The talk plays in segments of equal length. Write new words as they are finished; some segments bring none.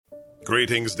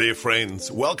Greetings, dear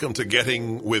friends. Welcome to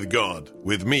Getting with God,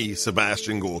 with me,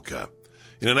 Sebastian Gorka.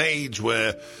 In an age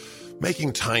where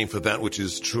making time for that which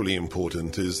is truly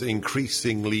important is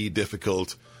increasingly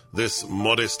difficult, this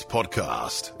modest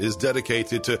podcast is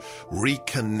dedicated to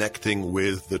reconnecting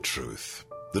with the truth.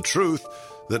 The truth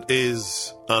that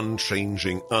is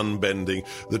unchanging, unbending,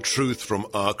 the truth from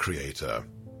our Creator.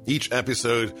 Each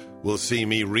episode will see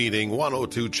me reading one or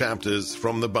two chapters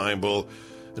from the Bible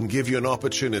and give you an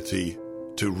opportunity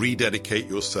to rededicate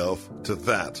yourself to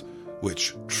that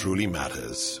which truly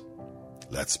matters.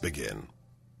 Let's begin.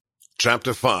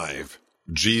 Chapter 5.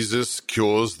 Jesus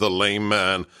cures the lame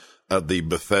man at the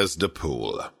Bethesda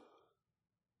pool.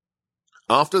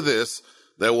 After this,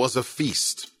 there was a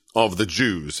feast of the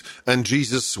Jews, and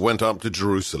Jesus went up to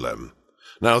Jerusalem.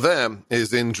 Now there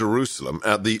is in Jerusalem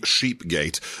at the Sheep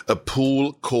Gate a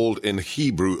pool called in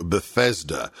Hebrew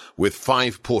Bethesda, with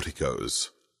 5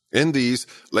 porticos. In these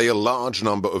lay a large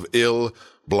number of ill,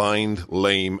 blind,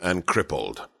 lame, and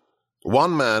crippled.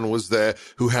 One man was there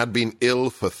who had been ill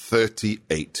for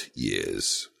 38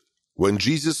 years. When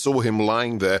Jesus saw him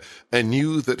lying there and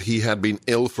knew that he had been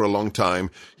ill for a long time,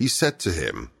 he said to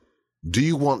him, "Do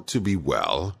you want to be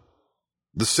well?"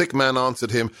 The sick man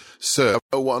answered him, "Sir,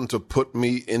 no one to put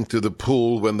me into the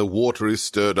pool when the water is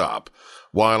stirred up.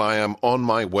 While I am on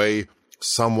my way,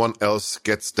 someone else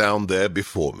gets down there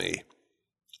before me."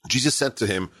 Jesus said to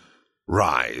him,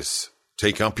 "Rise,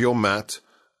 take up your mat,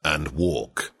 and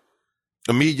walk."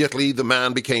 Immediately the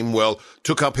man became well,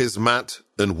 took up his mat,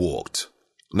 and walked.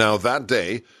 Now that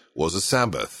day was a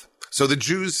Sabbath. So the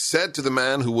Jews said to the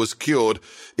man who was cured,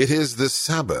 "It is the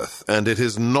Sabbath, and it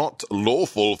is not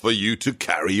lawful for you to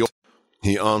carry your..."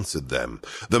 He answered them,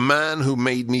 "The man who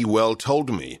made me well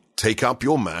told me, 'Take up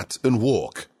your mat and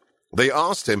walk.'" They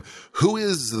asked him, "Who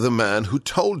is the man who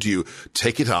told you,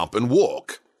 'Take it up and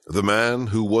walk'?" The man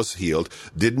who was healed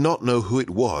did not know who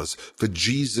it was, for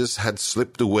Jesus had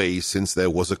slipped away since there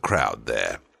was a crowd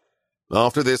there.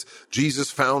 After this,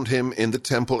 Jesus found him in the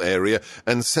temple area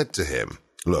and said to him,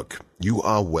 "Look, you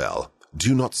are well.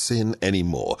 Do not sin any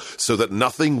more, so that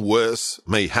nothing worse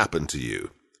may happen to you."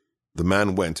 The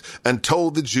man went and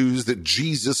told the Jews that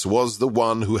Jesus was the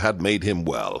one who had made him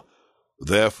well.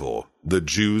 Therefore, the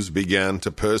Jews began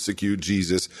to persecute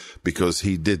Jesus because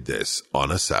he did this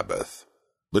on a Sabbath.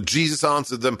 But Jesus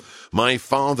answered them, "My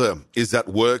Father is at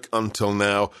work until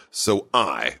now, so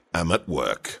I am at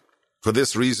work." For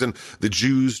this reason, the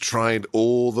Jews tried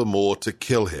all the more to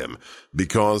kill him,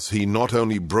 because he not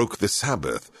only broke the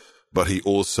Sabbath, but he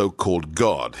also called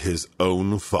God his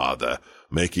own Father,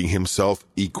 making himself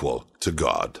equal to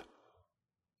God.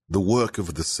 The work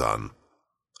of the Son.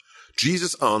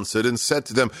 Jesus answered and said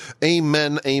to them,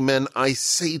 "Amen, amen, I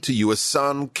say to you, a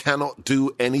son cannot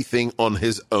do anything on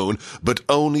his own, but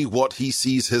only what he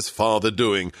sees his father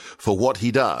doing. For what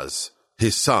he does,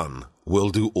 his son will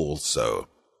do also.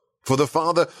 For the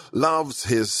Father loves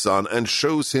his Son and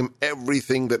shows him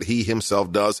everything that he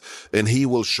himself does, and he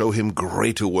will show him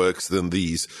greater works than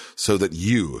these, so that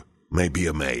you may be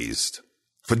amazed.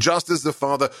 For just as the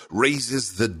Father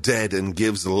raises the dead and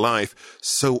gives life,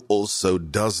 so also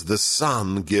does the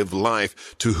Son give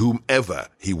life to whomever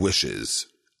he wishes.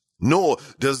 Nor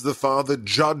does the Father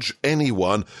judge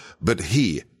anyone, but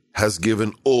he has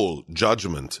given all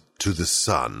judgment to the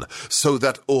Son, so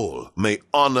that all may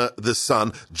honor the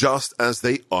Son just as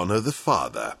they honor the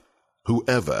Father.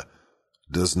 Whoever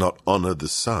does not honor the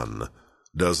Son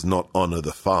does not honor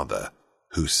the Father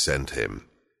who sent him.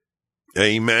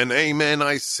 Amen, amen,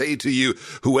 I say to you,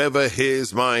 whoever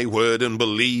hears my word and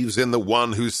believes in the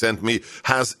one who sent me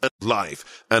has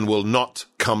life and will not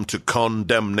come to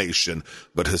condemnation,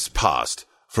 but has passed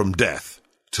from death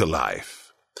to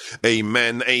life.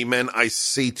 Amen, amen, I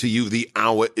say to you, the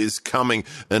hour is coming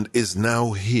and is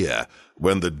now here,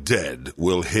 when the dead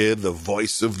will hear the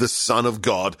voice of the Son of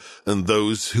God, and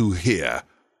those who hear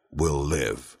will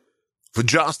live. For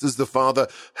just as the Father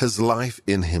has life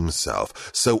in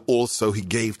himself, so also he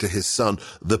gave to his Son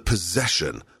the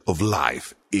possession of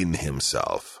life in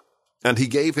himself. And he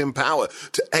gave him power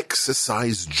to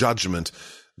exercise judgment,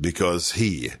 because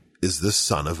he is the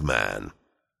Son of Man.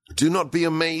 Do not be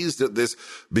amazed at this,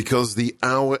 because the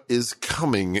hour is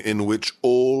coming in which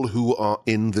all who are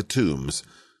in the tombs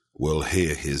will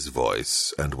hear his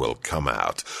voice and will come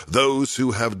out, those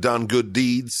who have done good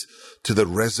deeds to the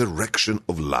resurrection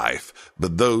of life,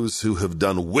 but those who have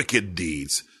done wicked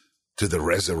deeds to the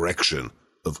resurrection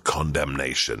of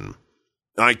condemnation.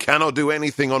 I cannot do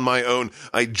anything on my own.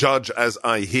 I judge as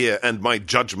I hear, and my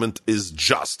judgment is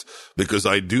just, because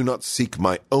I do not seek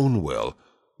my own will,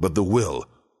 but the will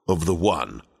of the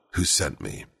one who sent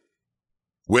me.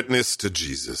 Witness to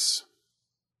Jesus.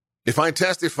 If I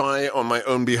testify on my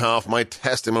own behalf, my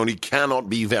testimony cannot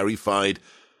be verified.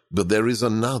 But there is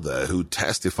another who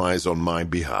testifies on my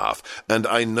behalf, and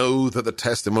I know that the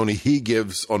testimony he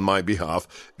gives on my behalf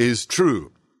is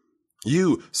true.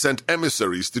 You sent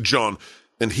emissaries to John,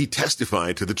 and he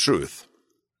testified to the truth.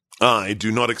 I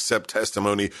do not accept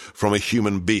testimony from a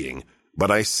human being,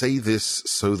 but I say this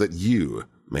so that you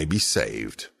may be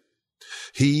saved.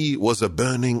 He was a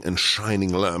burning and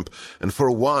shining lamp, and for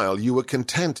a while you were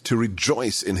content to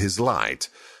rejoice in his light.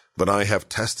 But I have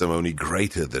testimony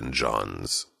greater than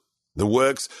John's. The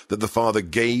works that the Father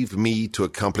gave me to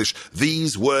accomplish,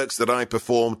 these works that I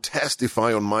perform,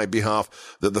 testify on my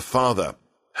behalf that the Father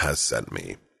has sent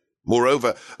me.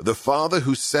 Moreover, the Father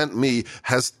who sent me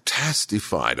has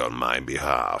testified on my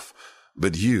behalf.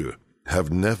 But you have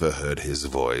never heard his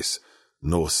voice,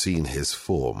 nor seen his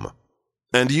form.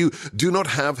 And you do not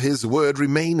have his word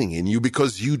remaining in you,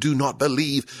 because you do not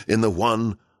believe in the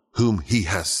one whom he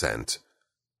has sent.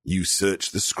 You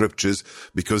search the Scriptures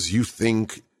because you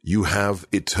think you have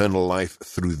eternal life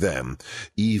through them.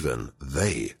 Even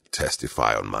they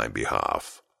testify on my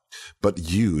behalf.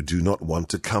 But you do not want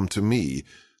to come to me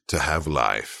to have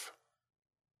life.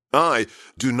 I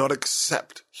do not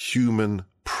accept human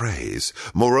praise.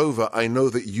 Moreover, I know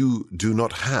that you do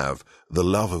not have the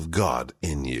love of God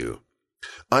in you.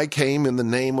 I came in the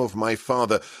name of my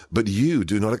Father, but you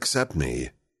do not accept me.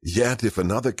 Yet if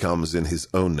another comes in his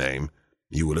own name,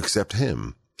 you will accept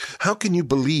him. How can you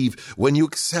believe when you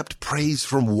accept praise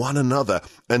from one another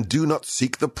and do not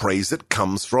seek the praise that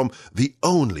comes from the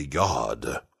only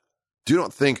God? Do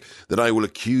not think that I will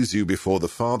accuse you before the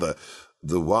Father.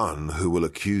 The one who will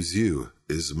accuse you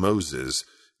is Moses,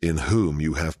 in whom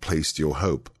you have placed your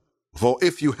hope. For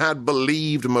if you had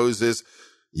believed Moses,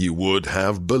 you would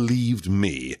have believed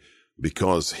me,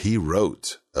 because he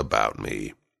wrote about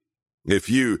me. If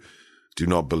you do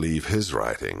not believe his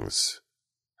writings,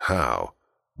 how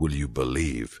will you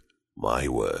believe my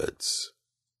words?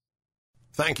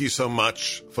 Thank you so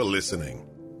much for listening.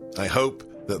 I hope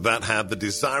that had the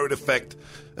desired effect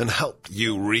and helped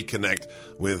you reconnect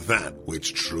with that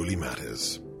which truly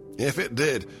matters. If it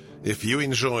did, if you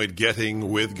enjoyed getting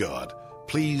with God,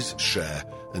 please share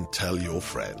and tell your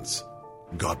friends.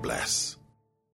 God bless.